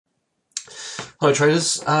Hello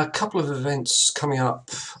traders, a couple of events coming up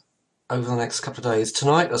over the next couple of days.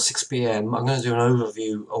 Tonight at 6 p.m. I'm going to do an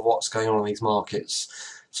overview of what's going on in these markets.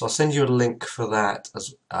 So I'll send you a link for that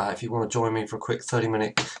as, if you want to join me for a quick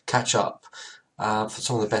 30-minute catch up for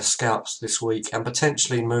some of the best scalps this week and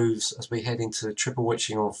potentially moves as we head into triple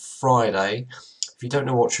witching on Friday. If you don't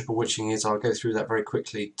know what triple witching is, I'll go through that very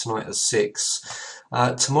quickly tonight at 6.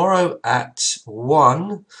 Tomorrow at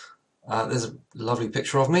 1. There's a lovely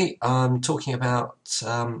picture of me. I'm talking about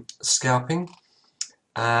scalping,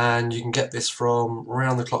 and you can get this from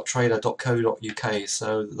roundtheclocktrader.co.uk.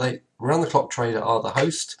 So Round the Clock Trader are the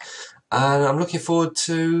host, and I'm looking forward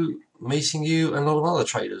to meeting you and a lot of other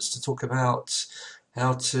traders to talk about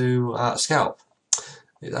how to scalp.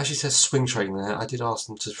 It actually says swing trading there. I did ask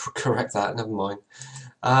them to correct that. Never mind.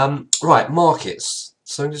 Right, markets.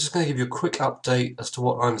 So I'm just going to give you a quick update as to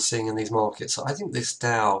what I'm seeing in these markets. So I think this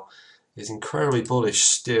Dow is incredibly bullish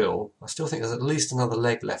still. I still think there's at least another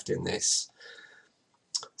leg left in this.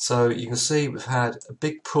 So you can see we've had a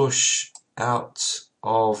big push out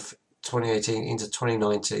of 2018 into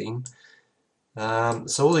 2019.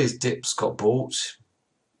 So all these dips got bought,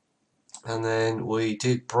 and then we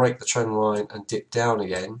did break the trend line and dip down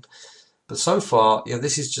again. But so far,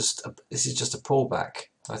 this is just a pullback.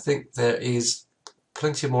 I think there is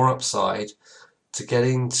plenty more upside to get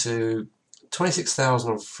into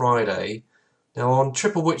 26,000 on Friday. Now on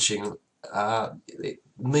triple witching, it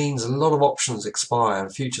means a lot of options expire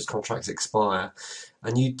and futures contracts expire,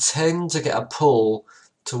 and you tend to get a pull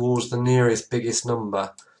towards the nearest biggest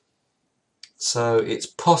number. So it's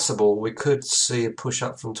possible we could see a push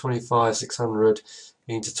up from 25,600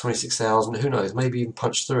 into 26,000. Who knows? Maybe even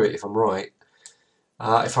punch through it if I'm right.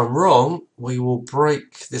 If I'm wrong, we will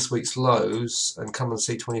break this week's lows and come and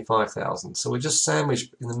see 25,000. So we're just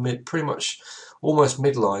sandwiched in the pretty much almost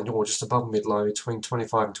midline, or just above midline, between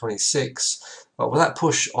 25 and 26. But with that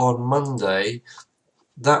push on Monday,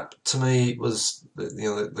 that to me was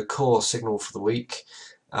the core signal for the week.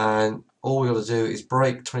 And all we got to do is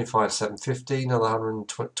break 25,750, another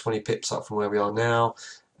 120 pips up from where we are now,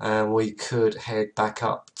 and we could head back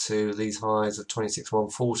up to these highs of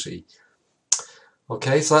 26,140.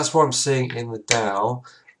 Okay, so that's what I'm seeing in the Dow.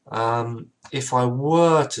 If I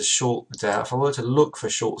were to short the Dow, if I were to look for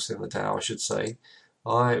shorts in the Dow, I should say,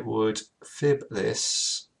 I would fib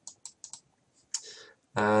this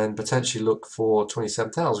and potentially look for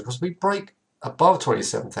 27,000, because if we break above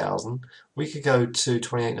 27,000, we could go to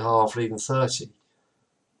 28.5 or even 30.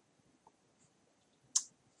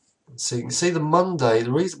 So you can see the Monday,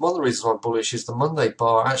 one of the reasons I'm bullish is the Monday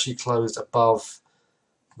bar actually closed above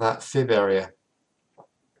that fib area.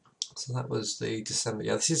 So that was the December.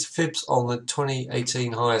 Yeah, this is fibs on the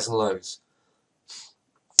 2018 highs and lows.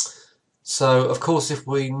 So of course, if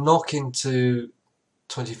we knock into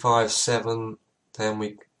 25.7, then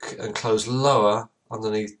we and close lower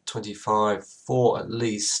underneath 25.4 at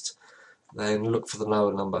least, then look for the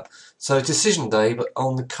lower number. So decision day, but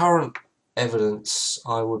on the current evidence,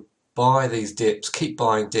 I would buy these dips, keep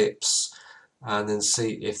buying dips, and then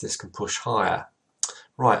see if this can push higher.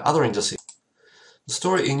 Right, other indices. The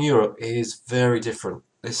story in Europe is very different.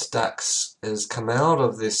 This DAX has come out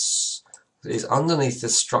of this, is underneath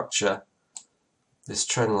this structure, this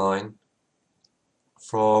trend line,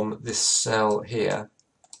 from this cell here,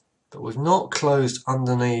 but we've not closed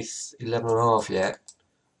underneath 11.5 yet.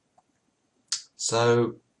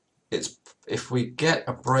 So if we get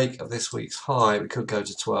a break of this week's high, we could go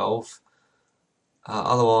to 12.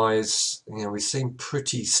 Otherwise, we seem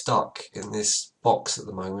pretty stuck in this box at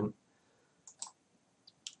the moment.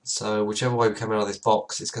 So whichever way we come out of this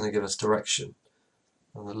box, it's going to give us direction.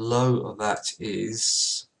 And the low of that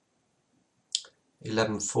is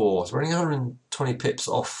 11.4. So we're only 120 pips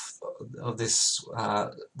off of this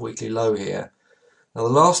weekly low here. Now the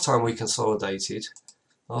last time we consolidated,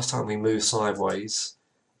 last time we moved sideways,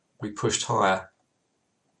 we pushed higher.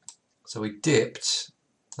 So we dipped.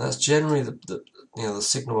 That's generally the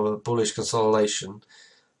signal of a bullish consolidation.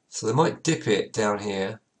 So they might dip it down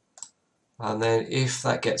here, and then if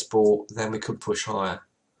that gets bought, then we could push higher.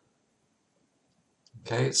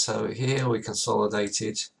 Okay, so here we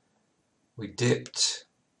consolidated, we dipped,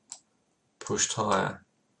 pushed higher.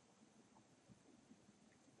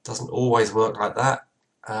 Doesn't always work like that.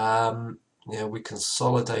 We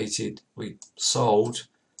consolidated, we sold,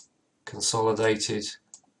 consolidated,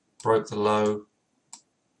 broke the low,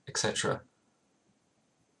 etc.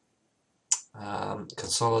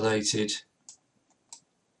 Consolidated,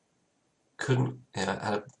 couldn't, had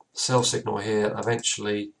a sell signal here.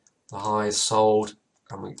 Eventually, the highs sold,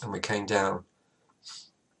 and we came down.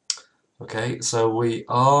 Okay, so we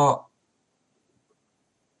are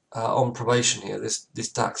on probation here. This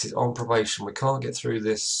DAX is on probation. We can't get through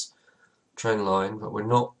this trend line, but we're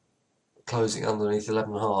not closing underneath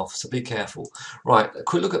 11.5, so be careful. Right, a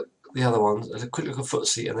quick look at the other ones. A quick look at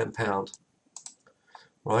FTSE and then pound.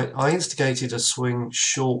 Right, I instigated a swing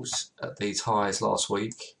short at these highs last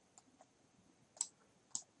week.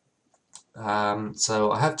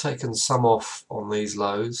 So I have taken some off on these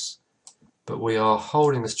lows, but we are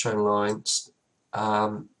holding this trend line,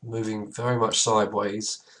 moving very much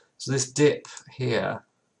sideways. So this dip here,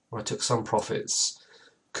 where I took some profits,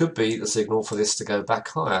 could be the signal for this to go back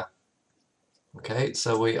higher. Okay,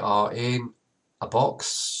 so we are in a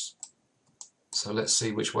box. So let's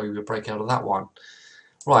see which way we break out of that one.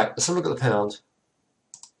 Right, let's have a look at the pound.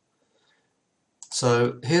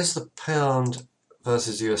 So here's the pound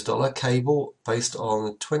versus US dollar cable based on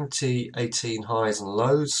the 2018 highs and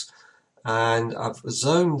lows, and I've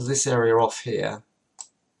zoned this area off here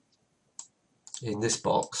in this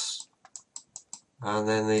box, and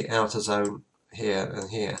then the outer zone here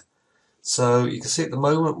and here. So you can see at the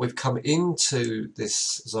moment we've come into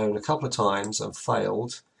this zone a couple of times and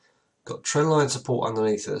failed. Got trendline support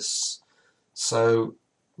underneath us, so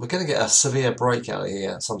we're going to get a severe breakout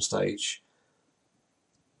here at some stage.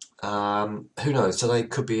 Who knows, today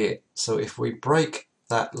could be it. So if we break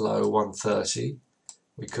that low 130,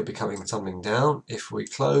 we could be tumbling down. If we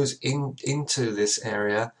close into this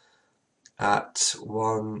area at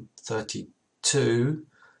 132,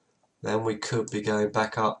 then we could be going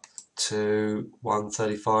back up to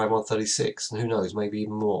 135, 136, and who knows, maybe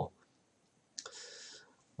even more.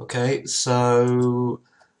 Okay, so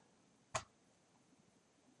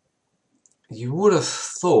you would have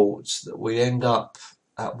thought that we'd end up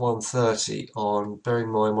at 130 on, bearing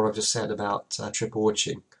in mind what I've just said about triple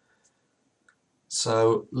witching.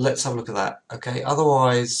 So let's have a look at that. Okay,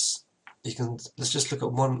 otherwise let's just look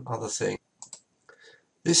at one other thing.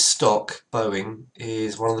 This stock, Boeing,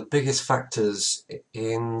 is one of the biggest factors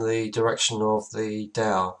in the direction of the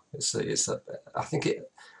Dow. I think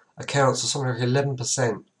it accounts for something like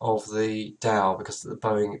 11% of the Dow because the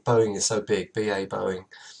Boeing is so big, BA Boeing.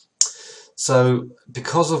 So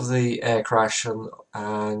because of the air crash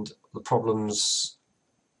and the problems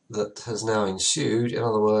that has now ensued, in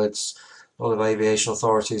other words, a lot of aviation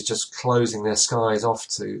authorities just closing their skies off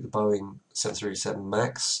to the Boeing 737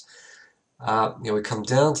 MAX, we come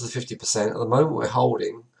down to the 50%. At the moment we're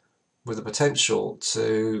holding with the potential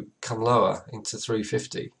to come lower into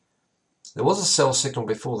 350. There was a sell signal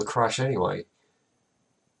before the crash anyway.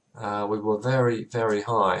 We were very, very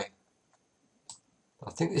high. I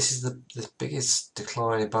think this is the biggest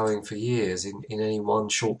decline in Boeing for years in any one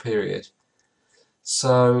short period.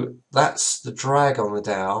 So that's the drag on the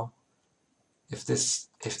Dow. If this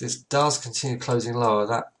does continue closing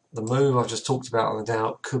lower, the move I've just talked about on the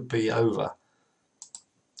Dow could be over.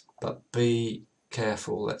 But be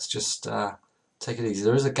careful. Let's just take it easy.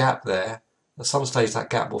 There is a gap there. At some stage that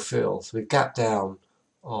gap will fill. So we've gapped down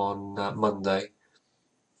on Monday.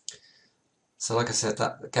 So like I said,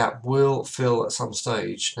 that gap will fill at some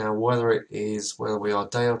stage. Now whether we are a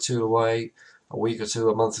day or two away, a week or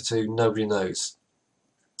two, a month or two, nobody knows.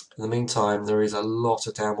 In the meantime, there is a lot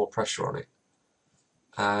of downward pressure on it.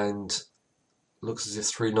 And looks as if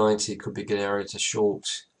 390 could be a good area to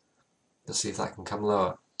short. Let's see if that can come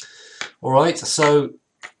lower. Alright, so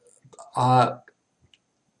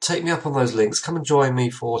take me up on those links. Come and join me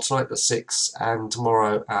for tonight at 6 and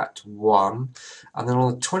tomorrow at 1. And then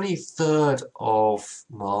on the 23rd of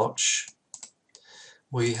March,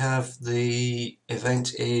 we have the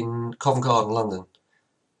event in Covent Garden, London.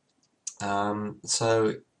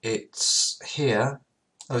 So it's here.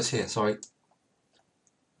 Oh, it's here, sorry.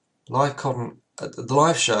 The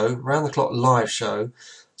live show, round the clock live show.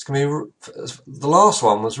 It's going to be, the last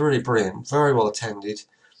one was really brilliant, very well attended.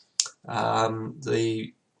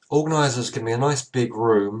 The organisers give me a nice big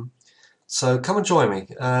room, so come and join me.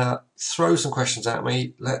 Throw some questions at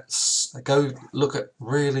me. Let's go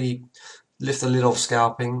really lift the lid off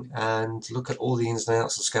scalping and look at all the ins and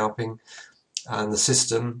outs of scalping and the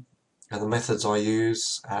system and the methods I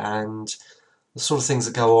use and the sort of things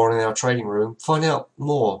that go on in our trading room. Find out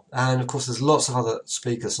more, and of course there's lots of other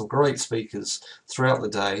speakers, some great speakers throughout the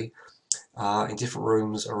day in different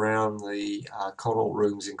rooms around the Connaught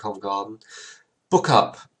rooms in Covent Garden. Book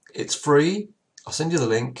up. It's free. I'll send you the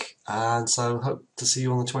link, and so hope to see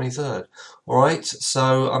you on the 23rd. Alright,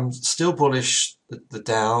 so I'm still bullish the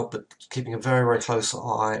Dow, but keeping a very, very close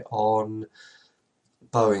eye on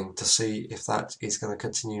Boeing to see if that is going to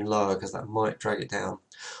continue lower, because that might drag it down.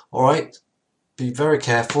 Alright, be very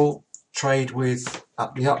careful. Trade with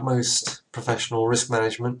the utmost professional risk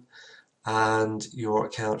management, and your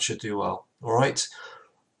account should do well. Alright,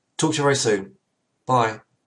 Talk to you very soon. Bye.